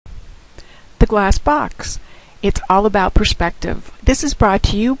the glass box. It's all about perspective. This is brought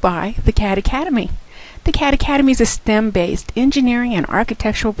to you by the CAD Academy. The CAD Academy is a STEM-based engineering and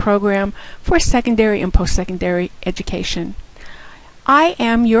architectural program for secondary and post-secondary education. I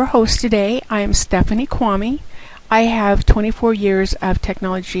am your host today. I am Stephanie Kwame. I have 24 years of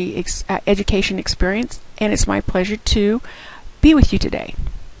technology education experience, and it's my pleasure to be with you today.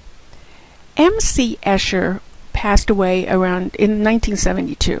 M.C. Escher passed away around in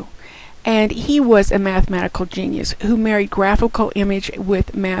 1972. And he was a mathematical genius who married graphical image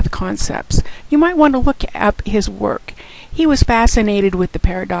with math concepts. You might want to look up his work. He was fascinated with the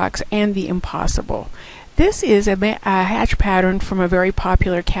paradox and the impossible. This is a hatch pattern from a very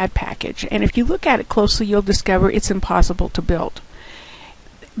popular CAD package, and if you look at it closely, you'll discover it's impossible to build.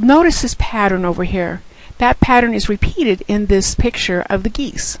 Notice this pattern over here. That pattern is repeated in this picture of the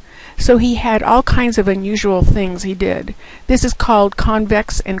geese. So he had all kinds of unusual things he did. This is called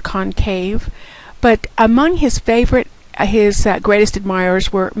convex and concave. But among his greatest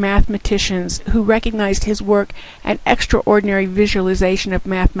admirers were mathematicians who recognized his work an extraordinary visualization of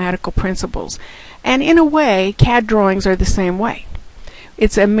mathematical principles. And in a way, CAD drawings are the same way.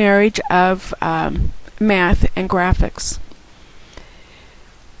 It's a marriage of math and graphics.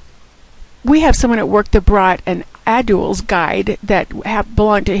 We have someone at work that brought an Audels guide that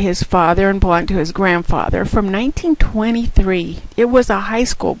belonged to his father and belonged to his grandfather from 1923. It was a high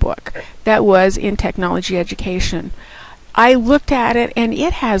school book that was in technology education. I looked at it, and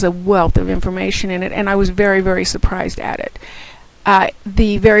it has a wealth of information in it, and I was very, very surprised at it.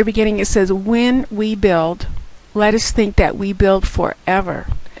 The very beginning, it says, "When we build, let us think that we build forever.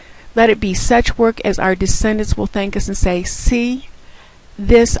 Let it be such work as our descendants will thank us and say, 'See,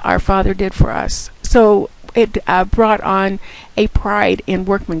 this our father did for us.'" So it brought on a pride in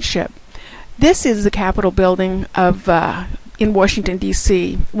workmanship. This is the Capitol building of in Washington,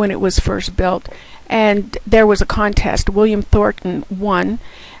 D.C. when it was first built, and there was a contest. William Thornton won,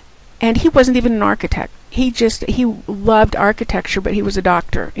 and he wasn't even an architect. He loved architecture, but he was a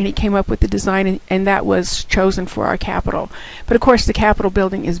doctor, and he came up with the design, and that was chosen for our Capitol. But of course, the Capitol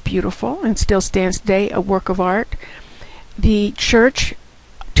building is beautiful and still stands today, a work of art. The church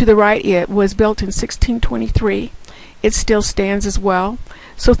to the right, it was built in 1623. It still stands as well.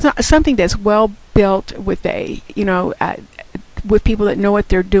 So it's not something that's well built with with people that know what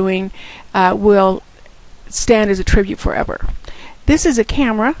they're doing, will stand as a tribute forever. This is a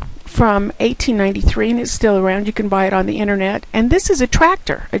camera from 1893, and it's still around. You can buy it on the internet. And this is a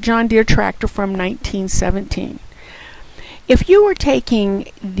tractor, a John Deere tractor from 1917. If you were taking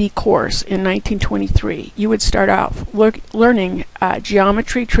the course in 1923, you would start off learning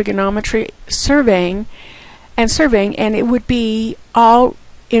geometry, trigonometry, surveying, and it would be all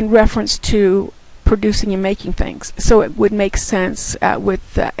in reference to producing and making things. So it would make sense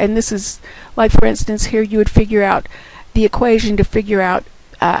and this is, like for instance, here you would figure out the equation to figure out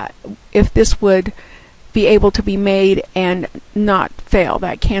if this would be able to be made and not fail,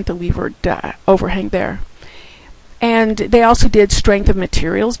 that cantilevered overhang there. And they also did strength of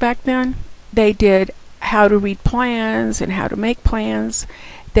materials back then. They did how to read plans and how to make plans.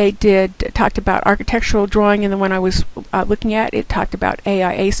 They talked about architectural drawing, and the one I was looking at, it talked about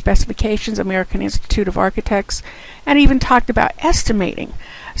AIA specifications, American Institute of Architects, and even talked about estimating.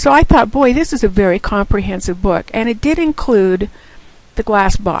 So I thought, boy, this is a very comprehensive book, and it did include the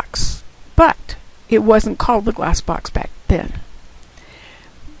glass box, but it wasn't called the glass box back then.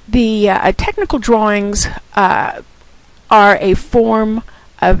 The technical drawings are a form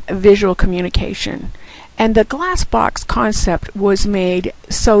of visual communication. And the glass box concept was made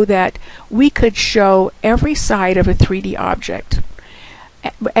so that we could show every side of a 3D object.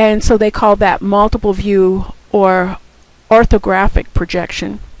 And so they call that multiple view or orthographic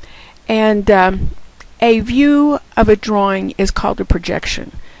projection. And a view of a drawing is called a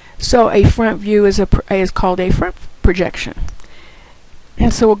projection. So a front view is called a front projection.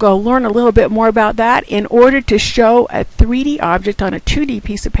 And so we'll go learn a little bit more about that. In order to show a 3D object on a 2D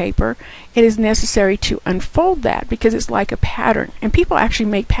piece of paper, it is necessary to unfold that because it's like a pattern. And people actually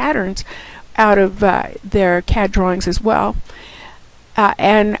make patterns out of their CAD drawings as well.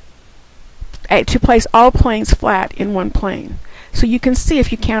 And to place all planes flat in one plane. So you can see,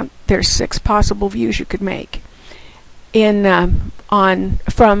 if you count, there's 6 possible views you could make from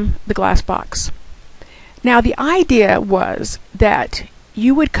the glass box. Now the idea was that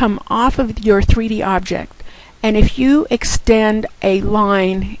you would come off of your 3D object, and if you extend a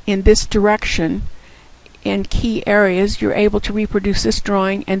line in this direction in key areas, you're able to reproduce this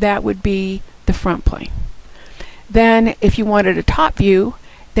drawing, and that would be the front plane. Then if you wanted a top view,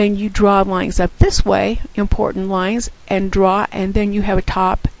 then you draw lines up this way, important lines, and draw, and then you have a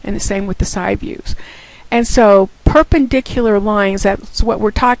top, and the same with the side views. And so perpendicular lines, that's what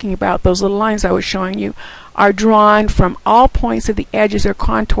we're talking about, those little lines I was showing you, are drawn from all points of the edges or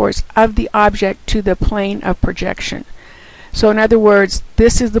contours of the object to the plane of projection. So in other words,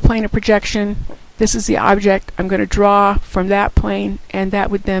 this is the plane of projection, this is the object, I'm going to draw from that plane, and that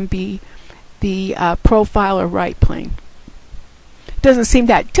would then be the profile or right plane. Doesn't seem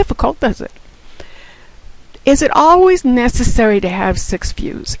that difficult, does it? Is it always necessary to have 6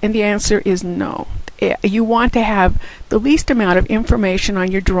 views? And the answer is no. You want to have the least amount of information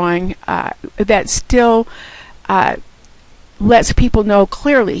on your drawing that still lets people know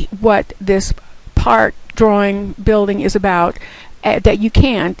clearly what this part, drawing, building is about, that you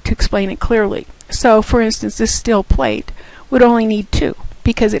can to explain it clearly. So for instance, this steel plate would only need 2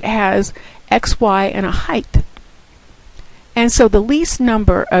 because it has X, Y, and a height. And so the least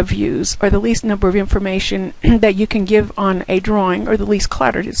number of views, or the least number of information that you can give on a drawing, or the least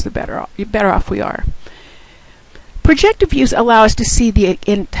cluttered, is the better off we are. Projective views allow us to see the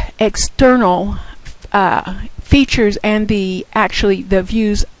external features and the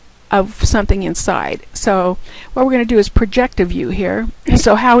views of something inside. So what we're going to do is project a view here.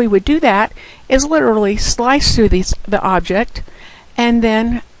 So how we would do that is literally slice through the object, and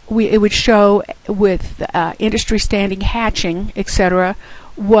then it would show with industry standing hatching, etc.,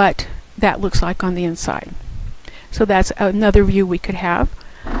 what that looks like on the inside. So that's another view we could have.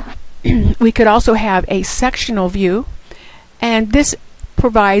 We could also have a sectional view, and this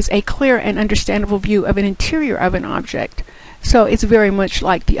provides a clear and understandable view of an interior of an object. So it's very much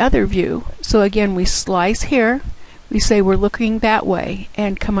like the other view. So again, we slice here, we say we're looking that way,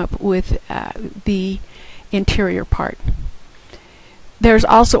 and come up with the interior part. There's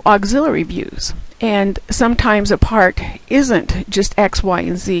also auxiliary views, and sometimes a part isn't just X, Y,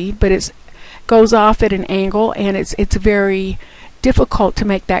 and Z, but it goes off at an angle, and it's very difficult to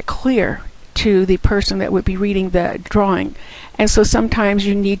make that clear to the person that would be reading the drawing. And so sometimes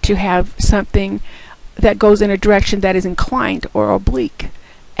you need to have something that goes in a direction that is inclined or oblique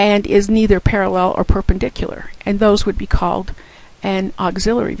and is neither parallel or perpendicular, and those would be called an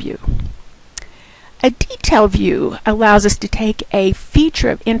auxiliary view. A detail view allows us to take a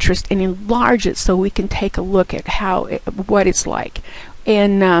feature of interest and enlarge it so we can take a look at what it's like.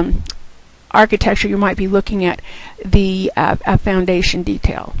 In architecture, you might be looking at the a foundation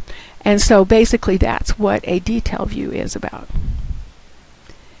detail. And so basically that's what a detail view is about.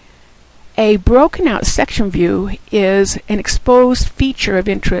 A broken out section view is an exposed feature of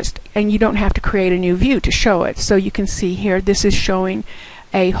interest, and you don't have to create a new view to show it. So you can see here, this is showing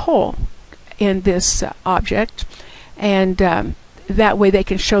a hole in this object, and that way they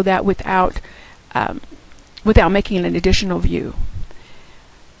can show that without making an additional view.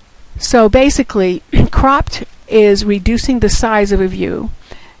 So basically, cropped is reducing the size of a view,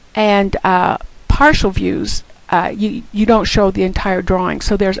 and partial views, you don't show the entire drawing.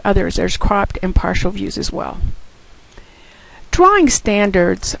 So there's others, there's cropped and partial views as well. Drawing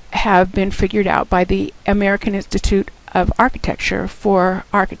standards have been figured out by the American Institute of Architecture for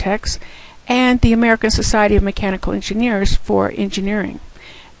architects and the American Society of Mechanical Engineers for engineering.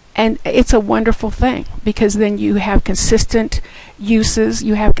 And it's a wonderful thing, because then you have consistent uses,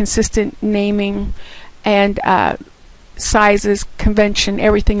 you have consistent naming, and sizes, convention,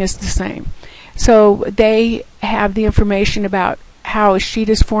 everything is the same. So they have the information about how a sheet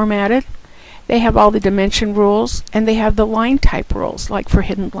is formatted, they have all the dimension rules, and they have the line type rules, like for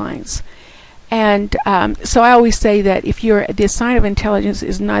hidden lines. And so I always say that the sign of intelligence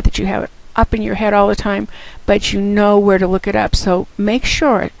is not that you have it up in your head all the time, but you know where to look it up. So make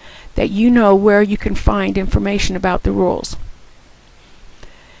sure that you know where you can find information about the rules.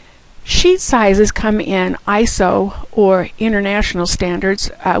 Sheet sizes come in ISO or international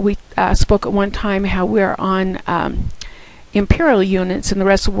standards. We spoke at one time how we're on imperial units and the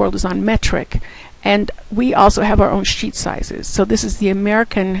rest of the world is on metric. And we also have our own sheet sizes. So this is the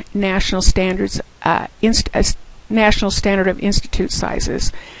American National Standards, National Standard of Institute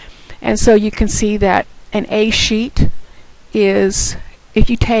sizes. And so you can see that an A sheet is,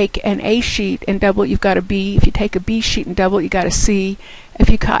 if you take an A sheet and double it, you've got a B. If you take a B sheet and double it, you've got a C. If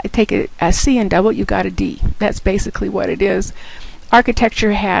you take a C and double it, you've got a D. That's basically what it is.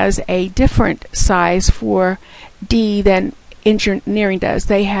 Architecture has a different size for D than engineering does.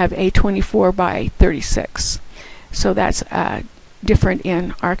 They have a 24 by 36. So that's different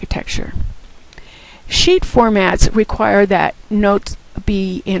in architecture. Sheet formats require that notes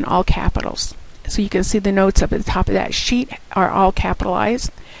be in all capitals. So you can see the notes up at the top of that sheet are all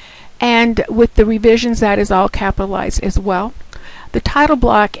capitalized. And with the revisions, that is all capitalized as well. The title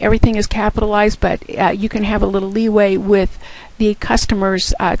block, everything is capitalized, but you can have a little leeway with the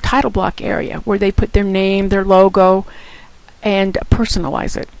customer's title block area where they put their name, their logo, and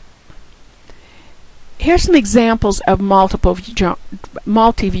personalize it. Here's some examples of multi-view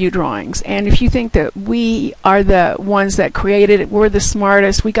drawings, and if you think that we are the ones that created it, we're the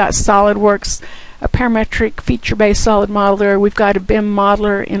smartest, we got SolidWorks, a parametric feature-based solid modeler, we've got a BIM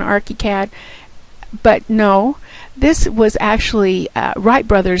modeler in ArchiCAD, but no, this was actually Wright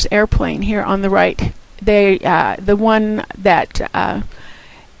Brothers airplane here on the right. They the one that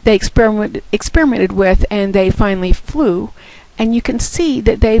they experimented with, and they finally flew, and you can see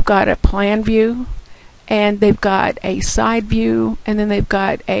that they've got a plan view, and they've got a side view, and then they've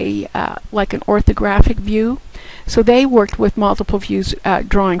got a like an orthographic view. So they worked with multiple views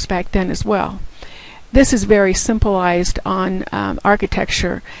drawings back then as well. This is very simplified on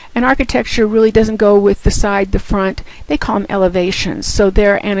architecture, and architecture really doesn't go with the side, the front. They call them elevations, so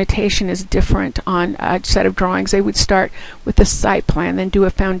their annotation is different on a set of drawings. They would start with the site plan, then do a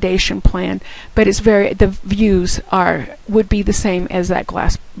foundation plan, but it's the views would be the same as that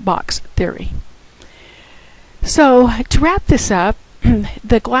glass box theory. So to wrap this up,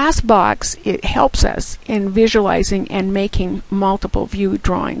 the glass box, it helps us in visualizing and making multiple view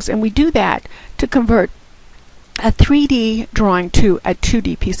drawings, and we do that to convert a 3D drawing to a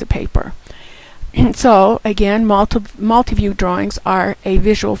 2D piece of paper. So again, multi-view drawings are a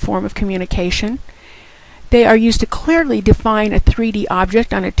visual form of communication. They are used to clearly define a 3D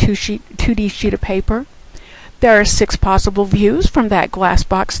object on a 2D sheet of paper. There are 6 possible views from that glass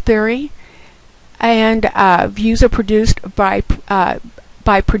box theory. And views are produced by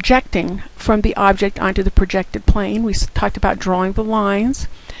projecting from the object onto the projected plane. We talked about drawing the lines.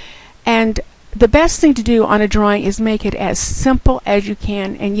 And the best thing to do on a drawing is make it as simple as you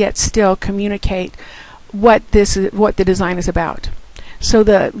can, and yet still communicate what the design is about. So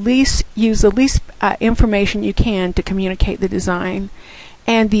use the least information you can to communicate the design.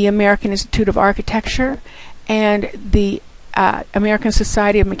 And the American Institute of Architecture and the American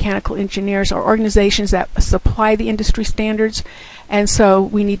Society of Mechanical Engineers are organizations that supply the industry standards, and so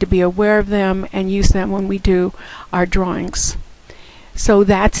we need to be aware of them and use them when we do our drawings. So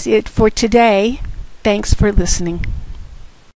that's it for today. Thanks for listening.